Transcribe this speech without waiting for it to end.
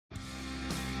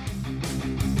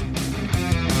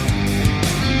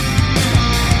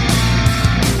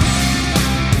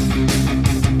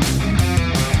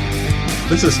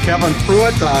This is Kevin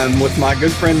Pruitt. I'm with my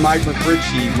good friend Mike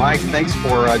McRitchie. Mike, thanks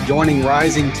for joining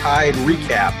Rising Tide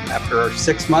Recap after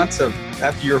 6 months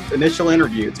after your initial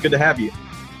interview. It's good to have you.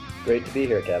 Great to be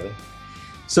here, Kevin.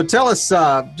 So tell us,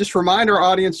 just remind our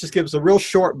audience, just give us a real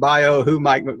short bio who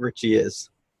Mike McRitchie is.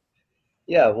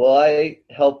 Yeah, well, I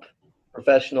help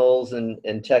professionals and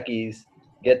techies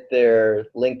get their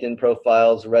LinkedIn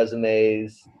profiles,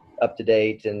 resumes up to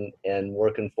date and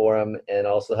working for them, and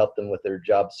also help them with their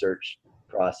job search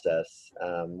process.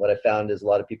 What I found is a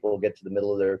lot of people get to the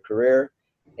middle of their career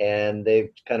and they've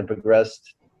kind of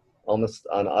progressed almost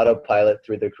on autopilot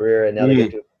through their career, and now they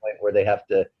get to a point where they have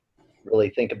to really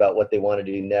think about what they want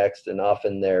to do next, and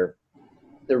often their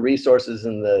resources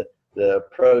and the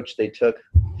approach they took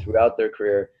throughout their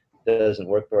career doesn't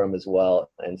work for them as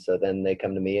well. And so then they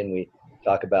come to me and we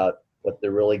talk about what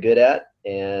they're really good at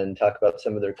and talk about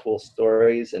some of their cool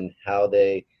stories and how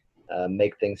they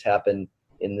make things happen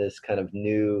in this kind of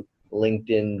new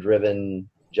LinkedIn-driven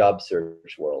job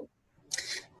search world.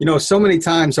 You know, so many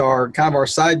times our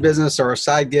side business or our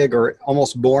side gig are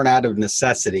almost born out of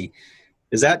necessity.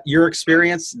 Is that your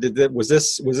experience? Was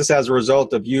this as a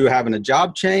result of you having a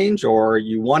job change, or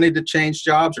you wanted to change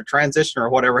jobs or transition or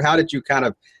whatever? How did you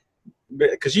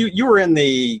because you were in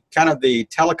the kind of the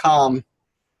telecom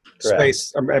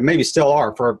space, or maybe still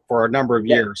are for a number of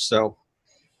years. So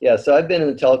I've been in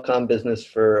the telecom business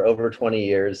for over 20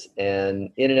 years and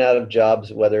in and out of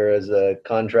jobs, whether as a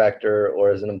contractor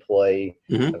or as an employee.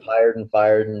 I've hired and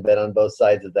fired and been on both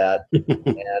sides of that.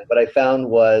 And what I found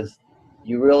was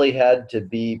you really had to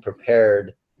be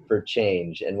prepared for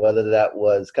change. And whether that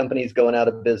was companies going out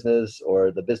of business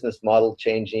or the business model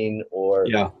changing or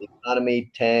the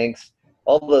economy tanks,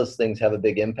 all those things have a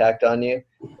big impact on you.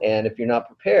 And if you're not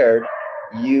prepared,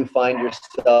 you find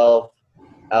yourself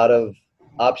out of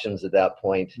options at that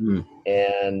point,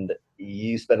 and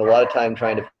you spend a lot of time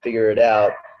trying to figure it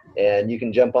out. And you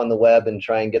can jump on the web and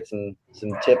try and get some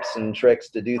tips and tricks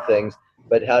to do things,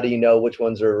 but how do you know which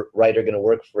ones are going to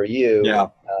work for you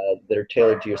that are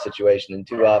tailored to your situation? And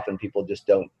too often people just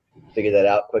don't figure that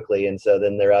out quickly, and so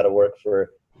then they're out of work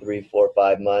for 3, 4,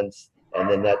 5 months, and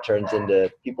then that turns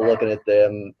into people looking at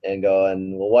them and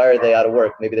going, well, why are they out of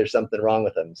work? Maybe there's something wrong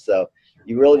with them. So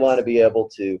you really want to be able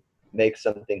to make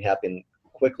something happen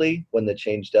quickly when the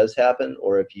change does happen,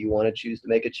 or if you want to choose to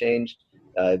make a change,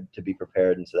 to be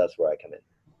prepared. And so that's where I come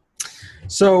in.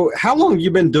 So how long have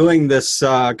you been doing this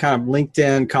kind of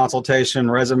LinkedIn consultation,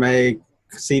 resume,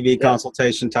 CV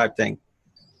consultation type thing?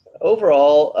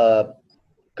 Overall,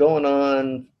 going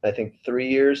on, I think 3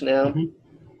 years now.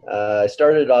 I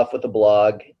started off with a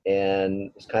blog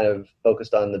and was kind of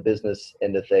focused on the business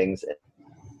end of things,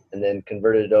 and then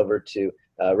converted it over to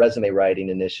resume writing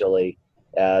initially,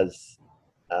 as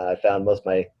I found most of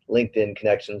my LinkedIn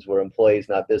connections were employees,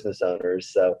 not business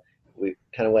owners. So we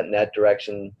kind of went in that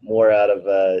direction more out of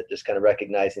just kind of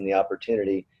recognizing the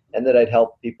opportunity, and that I'd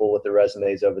helped people with their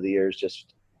resumes over the years,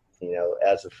 just,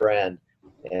 as a friend,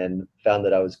 and found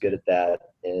that I was good at that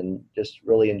and just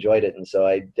really enjoyed it. And so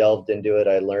I delved into it.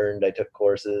 I learned, I took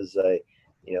courses. I,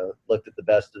 looked at the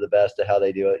best of the best of how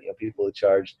they do it. People who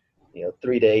charge, $3,000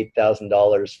 to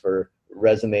 $8,000 for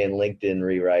resume and LinkedIn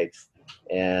rewrites.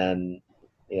 And,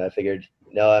 I figured,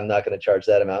 no, I'm not going to charge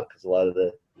that amount because a lot of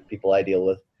the people I deal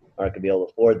with aren't going to be able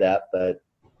to afford that, but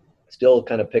still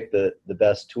kind of pick the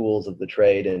best tools of the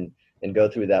trade and go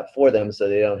through that for them, so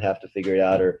they don't have to figure it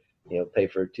out or, pay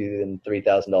for $2,000 and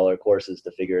 $3,000 courses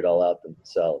to figure it all out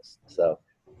themselves. So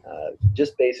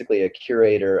just basically a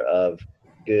curator of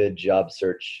good job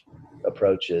search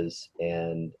approaches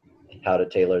and how to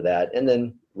tailor that, and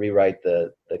then rewrite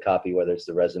the copy, whether it's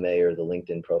the resume or the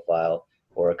LinkedIn profile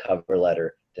or a cover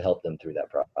letter, to help them through that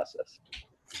process.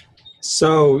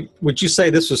 So would you say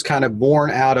this was kind of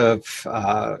born out of,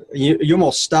 you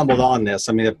almost stumbled on this?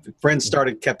 I mean, if friends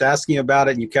kept asking you about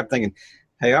it and you kept thinking,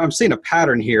 hey, I'm seeing a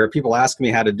pattern here. People ask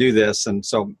me how to do this, and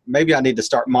so maybe I need to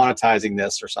start monetizing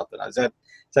this or something. Is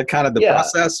that kind of the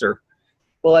process? Or?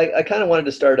 Well, I kind of wanted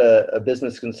to start a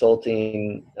business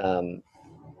consulting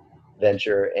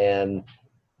venture, and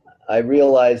I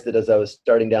realized that as I was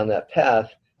starting down that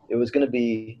path, it was going to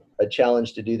be a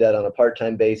challenge to do that on a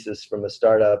part-time basis from a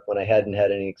startup when I hadn't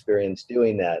had any experience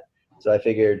doing that. So I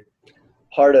figured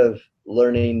part of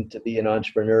learning to be an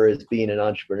entrepreneur is being an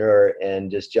entrepreneur and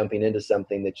just jumping into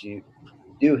something that you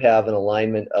do have an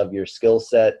alignment of your skill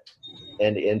set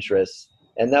and interests.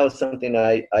 And that was something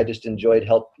I just enjoyed,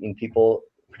 helping people,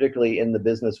 particularly in the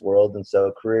business world. And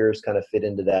so careers kind of fit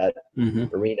into that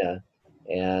arena.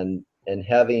 And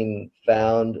having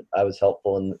found I was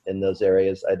helpful in those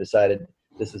areas, I decided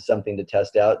this is something to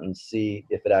test out and see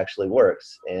if it actually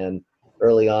works. And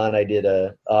early on, I did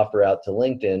a offer out to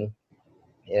LinkedIn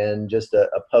and just a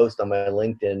post on my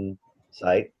LinkedIn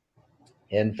site,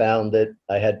 and found that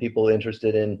I had people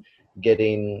interested in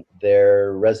getting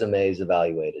their resumes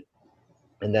evaluated.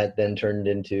 And that then turned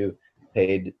into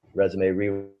paid resume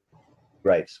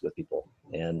rewrites with people.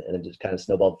 And it just kind of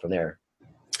snowballed from there.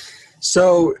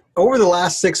 So over the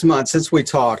last 6 months since we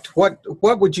talked, what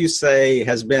would you say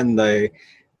has been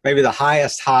maybe the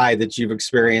highest high that you've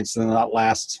experienced in that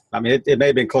last, I mean, it may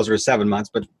have been closer to 7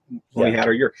 months, but when we had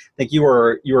our year, I think you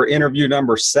were interview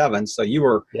number 7. So you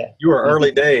were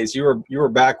early days. You were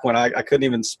back when I couldn't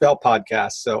even spell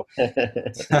podcast. So,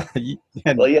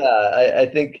 well, yeah, I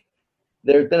think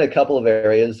there's been a couple of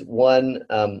areas. One,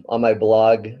 on my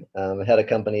blog, I had a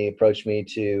company approach me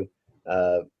to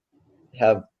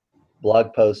have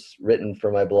blog posts written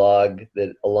for my blog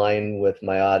that align with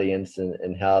my audience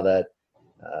and how that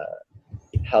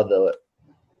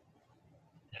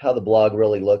how the blog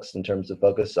really looks in terms of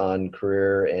focus on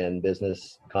career and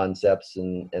business concepts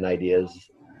and ideas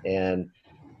and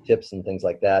tips and things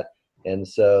like that. And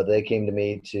so they came to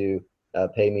me to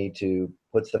pay me to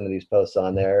put some of these posts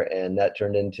on there, and that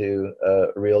turned into a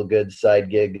real good side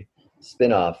gig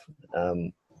spinoff.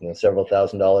 Several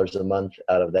 $1,000s a month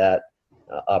out of that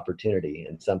opportunity,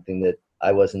 and something that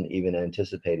I wasn't even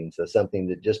anticipating. So something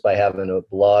that just by having a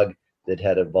blog that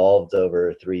had evolved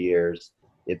over 3 years,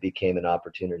 it became an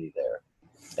opportunity there.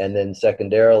 And then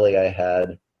secondarily, I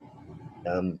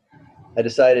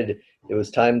decided it was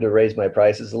time to raise my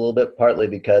prices a little bit, partly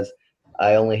because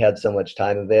I only had so much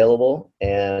time available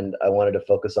and I wanted to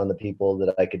focus on the people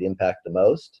that I could impact the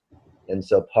most. And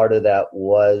so part of that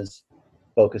was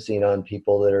focusing on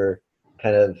people that are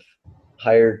kind of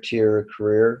higher tier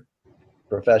career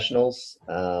professionals.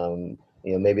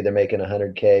 Maybe they're making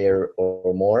 100K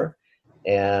or more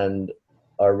and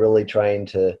are really trying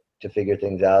to figure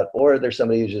things out, or there's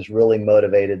somebody who's just really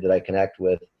motivated that I connect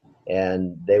with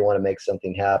and they want to make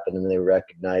something happen, and they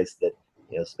recognize that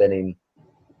spending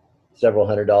several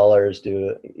 $100s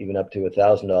to even up to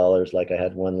 $1,000, like I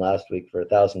had one last week for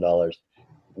 $1,000,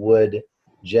 would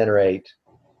generate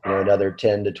another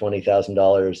 $10,000 to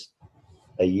 $20,000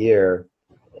 a year,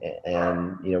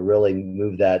 and really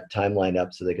move that timeline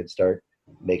up so they could start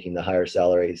making the higher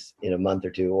salaries in a month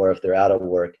or two, or if they're out of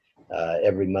work,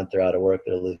 every month they're out of work,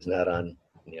 they're losing out on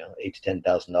 $8,000 to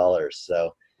 $10,000.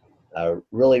 So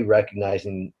really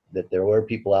recognizing that there were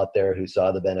people out there who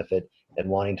saw the benefit and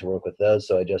wanting to work with those.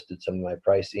 So I adjusted some of my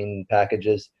pricing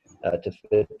packages to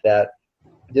fit that.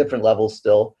 Different levels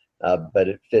still, but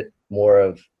it fit more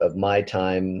of my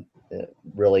time,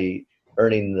 really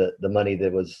earning the money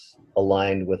that was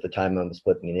aligned with the time I was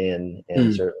putting in.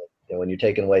 And certainly when you're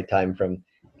taking away time from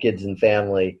kids and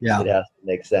family, it has to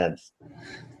make sense.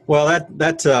 Well,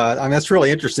 that's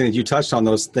really interesting that you touched on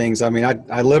those things. I mean,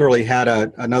 I literally had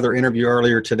another interview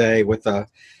earlier today with a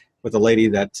lady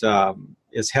that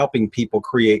is helping people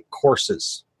create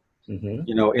courses,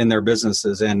 in their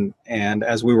businesses. And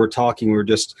as we were talking, we were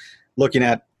just looking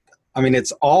at, I mean,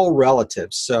 it's all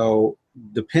relative. So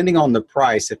depending on the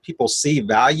price, if people see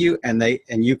value and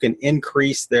you can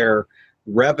increase their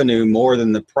revenue more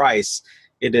than the price,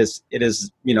 it is,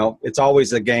 it's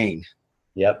always a gain.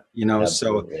 Yep.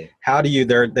 Absolutely. So how do you,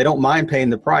 they don't mind paying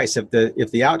the price if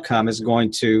the outcome is going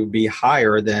to be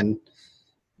higher than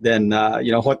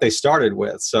what they started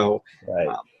with. So, right.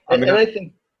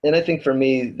 And I think for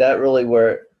me, that really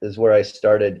where I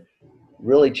started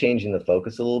really changing the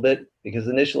focus a little bit, because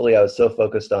initially I was so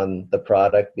focused on the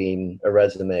product being a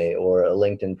resume or a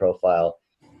LinkedIn profile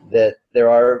that there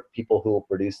are people who will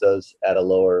produce those at a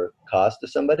lower cost to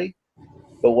somebody.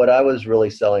 But what I was really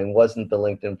selling wasn't the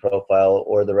LinkedIn profile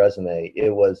or the resume.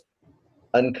 It was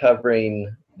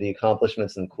uncovering the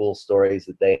accomplishments and cool stories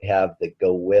that they have that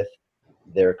go with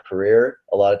their career.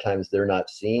 A lot of times they're not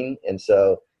seen. And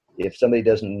so if somebody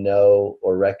doesn't know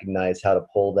or recognize how to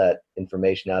pull that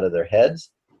information out of their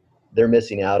heads, they're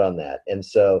missing out on that. And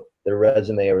so their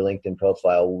resume or LinkedIn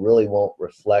profile really won't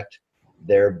reflect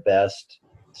their best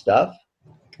stuff.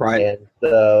 Right. And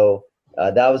so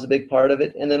that was a big part of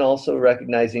it. And then also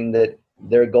recognizing that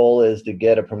their goal is to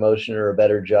get a promotion or a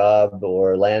better job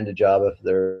or land a job if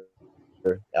they're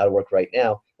out of work right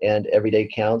now. And every day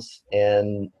counts,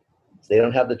 and they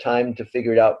don't have the time to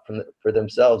figure it out for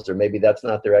themselves, or maybe that's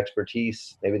not their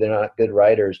expertise. Maybe they're not good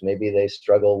writers. Maybe they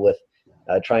struggle with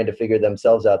trying to figure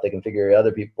themselves out. They can figure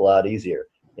other people out easier.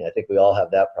 I think we all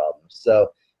have that problem. So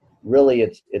really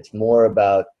it's more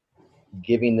about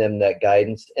giving them that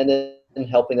guidance and then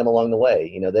helping them along the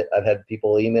way. I've had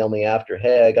people email me after,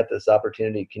 hey, I got this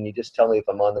opportunity. Can you just tell me if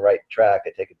I'm on the right track?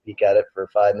 I take a peek at it for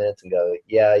 5 minutes and go,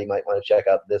 yeah, you might want to check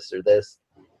out this or this.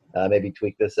 maybe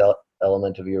tweak this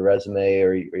element of your resume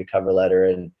or your cover letter,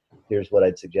 and here's what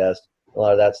I'd suggest. A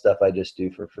lot of that stuff I just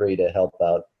do for free to help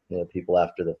out people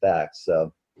after the fact.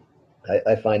 So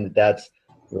I find that that's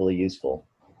really useful.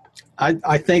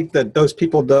 I think that those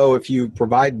people, though, if you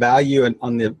provide value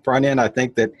on the front end, I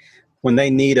think that when they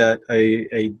need a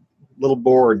little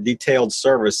more detailed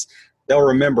service, they'll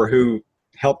remember who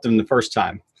helped them the first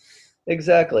time.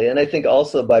 Exactly. And I think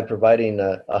also by providing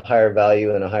a higher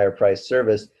value and a higher price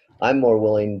service, I'm more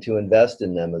willing to invest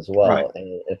in them as well. Right.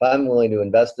 And if I'm willing to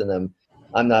invest in them,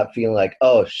 I'm not feeling like,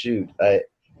 oh shoot, I've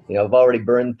already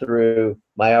burned through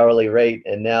my hourly rate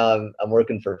and now I'm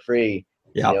working for free.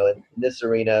 Yeah. In this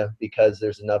arena, because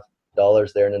there's enough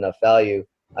dollars there and enough value,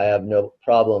 I have no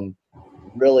problem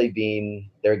really being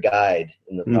their guide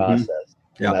in the process,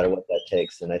 no matter what that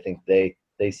takes. And I think they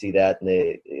see that and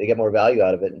they get more value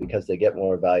out of it. And because they get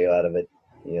more value out of it,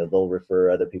 they'll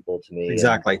refer other people to me.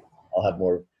 Exactly. I'll have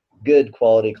more good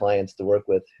quality clients to work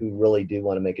with who really do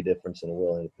want to make a difference and are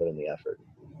willing to put in the effort.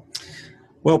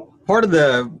 Well, part of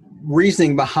the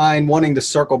reasoning behind wanting to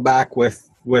circle back with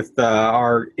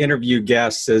our interview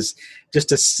guests is just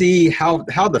to see how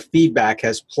the feedback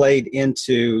has played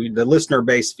into the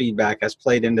listener-based feedback has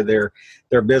played into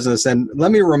their business. And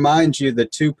let me remind you the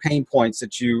 2 pain points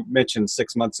that you mentioned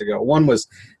 6 months ago. One was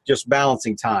just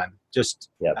balancing time. Just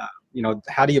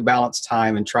how do you balance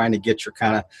time and trying to get your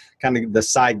kind of the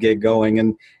side gig going,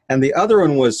 and the other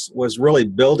one was really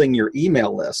building your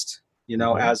email list,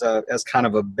 as kind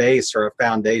of a base or a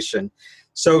foundation.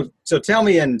 So tell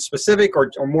me in specific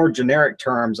or more generic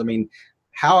terms, I mean,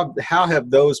 how have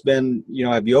those been,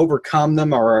 have you overcome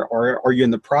them, or are you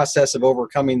in the process of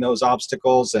overcoming those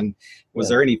obstacles? And was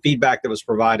there any feedback that was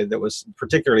provided that was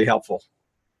particularly helpful?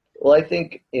 Well, I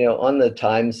think, on the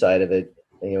time side of it,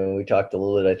 we talked a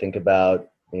little bit, I think, about,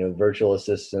 virtual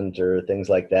assistant or things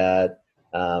like that.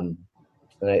 And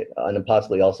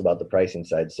possibly also about the pricing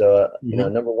side. So,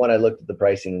 number one, I looked at the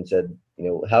pricing and said,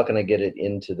 how can I get it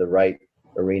into the right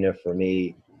arena for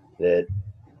me that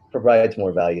provides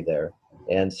more value there?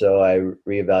 And so I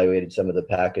reevaluated some of the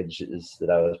packages that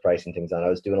I was pricing things on. I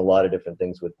was doing a lot of different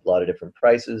things with a lot of different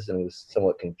prices, and it was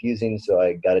somewhat confusing. So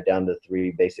I got it down to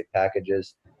 3 basic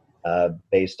packages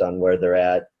based on where they're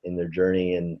at in their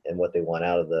journey and what they want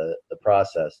out of the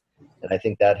process. And I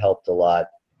think that helped a lot.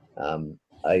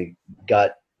 I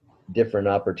got different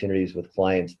opportunities with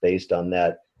clients based on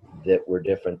that were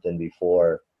different than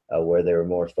before, where they were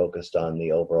more focused on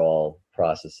the overall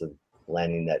process of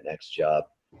landing that next job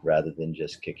rather than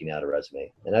just kicking out a resume.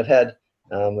 And I've had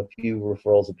a few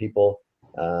referrals of people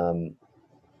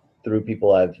through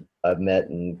people I've met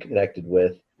and connected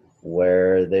with,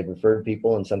 where they've referred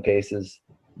people. In some cases,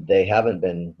 they haven't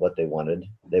been what they wanted.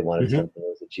 They wanted something that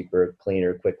was a cheaper,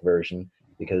 cleaner, quick version,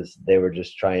 because they were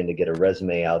just trying to get a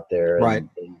resume out there. Right.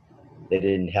 And they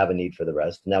didn't have a need for the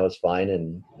rest, and that was fine.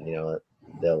 And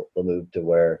they'll move to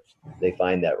where they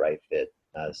find that right fit.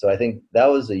 So I think that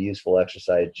was a useful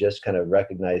exercise, just kind of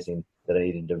recognizing that I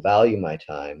needed to value my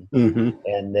time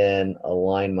and then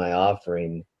align my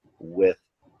offering with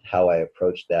how I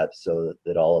approached that, so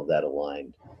that all of that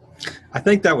aligned. I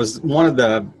think that was one of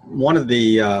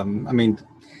the I mean,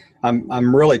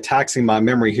 I'm really taxing my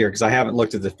memory here because I haven't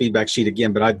looked at the feedback sheet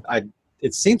again, but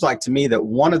it seems like to me that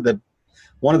one of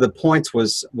the points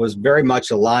was very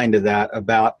much aligned to that,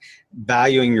 about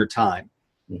valuing your time.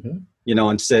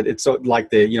 And said it's so like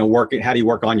the working, how do you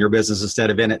work on your business instead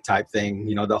of in it type thing.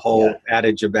 The whole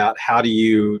adage about how do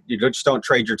you just don't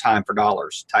trade your time for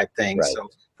dollars type thing. Right. So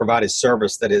provide a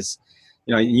service that is,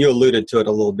 you alluded to it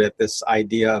a little bit, this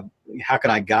idea of how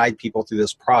can I guide people through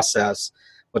this process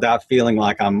without feeling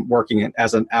like I'm working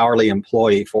as an hourly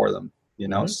employee for them,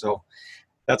 so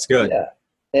that's good. Yeah.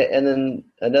 And then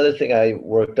another thing I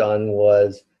worked on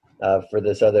was for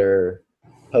this other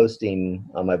posting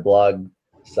on my blog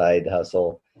side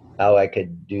hustle, how I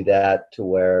could do that to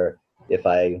where if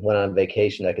I went on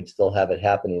vacation, I could still have it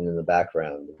happening in the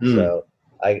background. So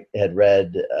I had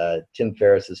read Tim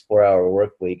Ferriss's 4-Hour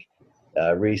Workweek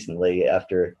recently,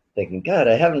 after thinking, God,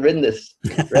 I haven't read this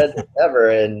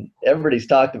ever, and everybody's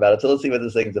talked about it, so let's see what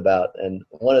this thing's about. And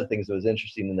one of the things that was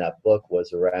interesting in that book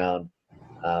was around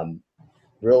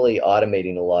really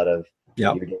automating a lot of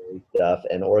your daily stuff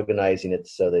and organizing it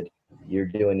so that you're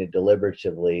doing it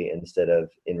deliberatively instead of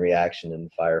in reaction and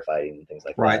firefighting and things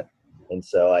like that. And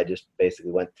so I just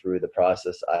basically went through the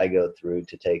process I go through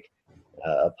to take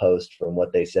a post from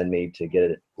what they send me to get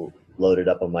it loaded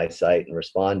up on my site and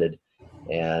responded.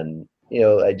 And,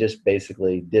 I just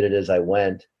basically did it as I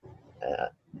went,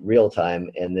 real time,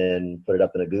 and then put it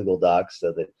up in a Google Doc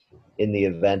so that in the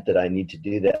event that I need to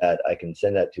do that, I can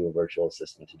send that to a virtual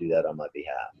assistant to do that on my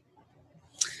behalf.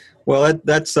 Well,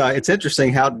 that's it's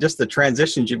interesting how just the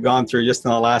transitions you've gone through just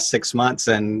in the last 6 months,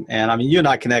 and I mean, you and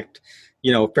I connect,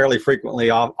 fairly frequently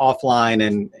offline,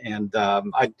 and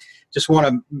I just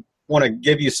want to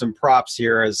give you some props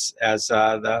here as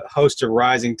the host of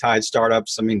Rising Tide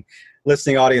Startups. I mean,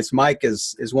 listening audience, Mike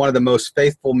is one of the most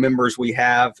faithful members we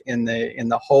have in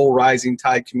the whole Rising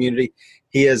Tide community.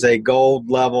 He is a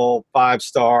gold level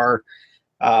 5-star.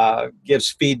 Gives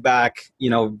feedback,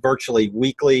 virtually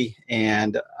weekly,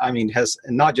 and I mean, has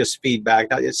not just feedback.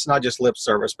 It's not just lip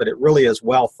service, but it really is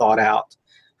well thought out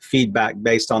feedback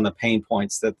based on the pain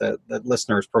points that the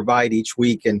listeners provide each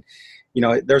week. And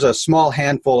there's a small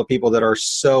handful of people that are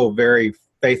so very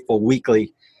faithful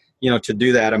weekly, to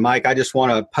do that. And Mike, I just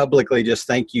want to publicly just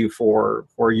thank you for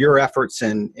your efforts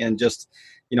and just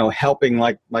helping,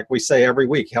 like we say every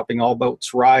week, helping all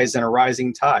boats rise in a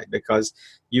rising tide, because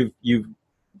you've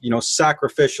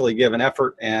sacrificially given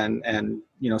effort and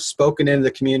spoken into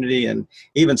the community, and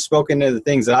even spoken into the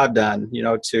things that I've done,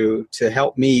 to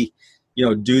help me,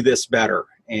 do this better,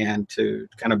 and to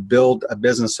kind of build a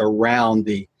business around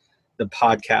the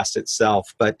podcast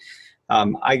itself. But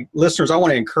listeners, I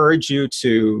want to encourage you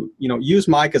to, use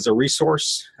Mike as a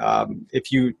resource.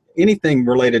 If you, anything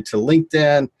related to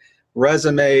LinkedIn,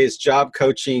 resumes, job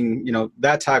coaching,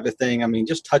 that type of thing, I mean,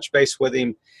 just touch base with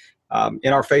him.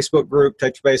 In our Facebook group,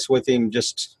 touch base with him.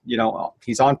 Just,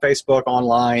 he's on Facebook,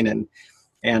 online,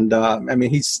 and I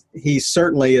mean, he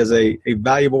certainly is a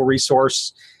valuable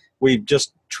resource. We've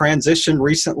just transitioned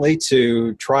recently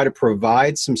to try to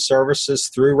provide some services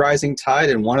through Rising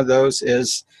Tide, and one of those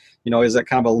is that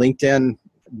kind of a LinkedIn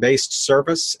based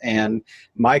service, and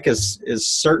Mike is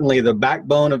certainly the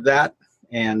backbone of that.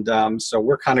 And so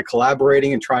we're kind of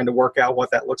collaborating and trying to work out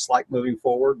what that looks like moving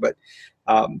forward. But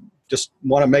just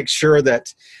want to make sure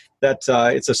that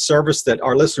it's a service that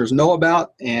our listeners know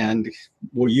about and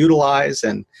will utilize.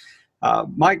 And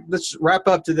Mike, let's wrap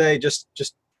up today. Just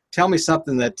tell me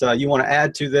something that you want to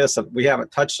add to this that we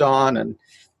haven't touched on, and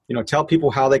tell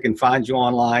people how they can find you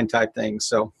online, type thing.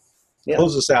 So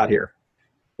close us out here.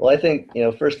 Well, I think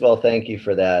first of all, thank you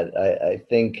for that. I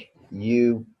think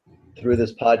you, through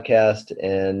this podcast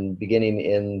and beginning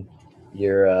in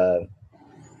your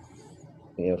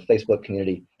Facebook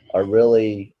community, are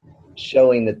really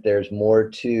showing that there's more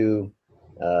to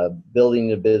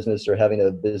building a business or having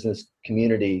a business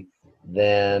community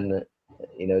than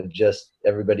just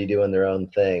everybody doing their own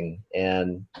thing.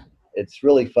 And it's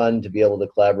really fun to be able to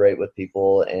collaborate with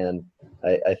people, and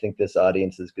I think this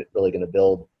audience is really going to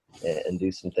build and do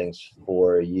some things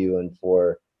for you and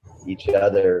for each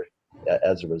other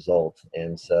as a result.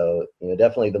 And so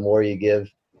definitely the more you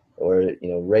give or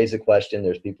raise a question,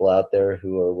 there's people out there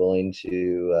who are willing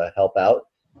to help out.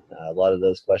 A lot of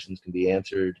those questions can be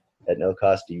answered at no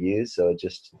cost to you, so it's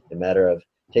just a matter of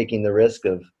taking the risk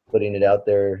of putting it out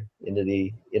there into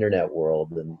the internet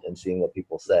world and seeing what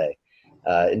people say.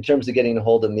 In terms of getting a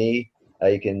hold of me,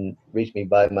 you can reach me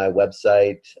by my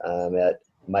website at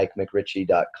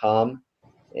mikemcritchie.com,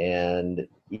 and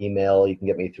email, you can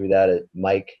get me through that at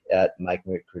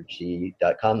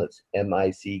mike@mikemcritchie.com. That's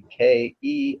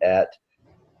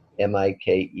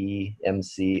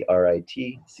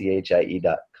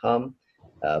MIKE@MIKEMCRITCHIE.com.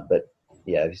 But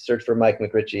yeah, if you search for Mike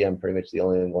McRitchie, I'm pretty much the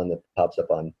only one that pops up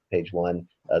on page one,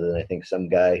 other than I think some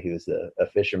guy who's a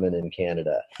fisherman in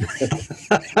Canada.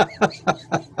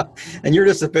 And you're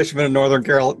just a fisherman in Northern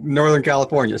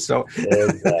California. So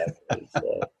exactly.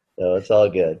 So it's all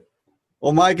good.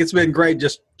 Well, Mike, it's been great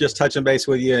just touching base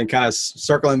with you and kind of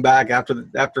circling back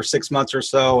after 6 months or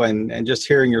so, and just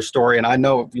hearing your story. And I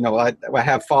know, I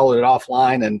have followed it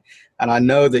offline, and I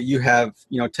know that you have,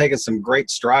 taken some great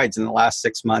strides in the last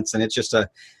 6 months. And it's just a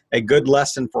good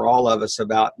lesson for all of us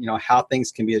about, how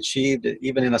things can be achieved,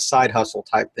 even in a side hustle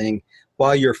type thing,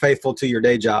 while you're faithful to your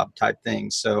day job type thing.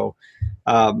 So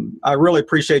I really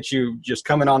appreciate you just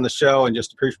coming on the show, and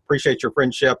just appreciate your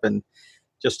friendship, and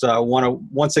just want to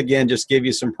once again just give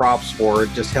you some props for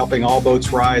just helping all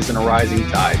boats rise in a rising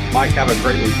tide. Mike, have a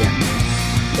great weekend.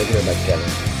 Thank you very much,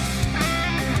 Kevin.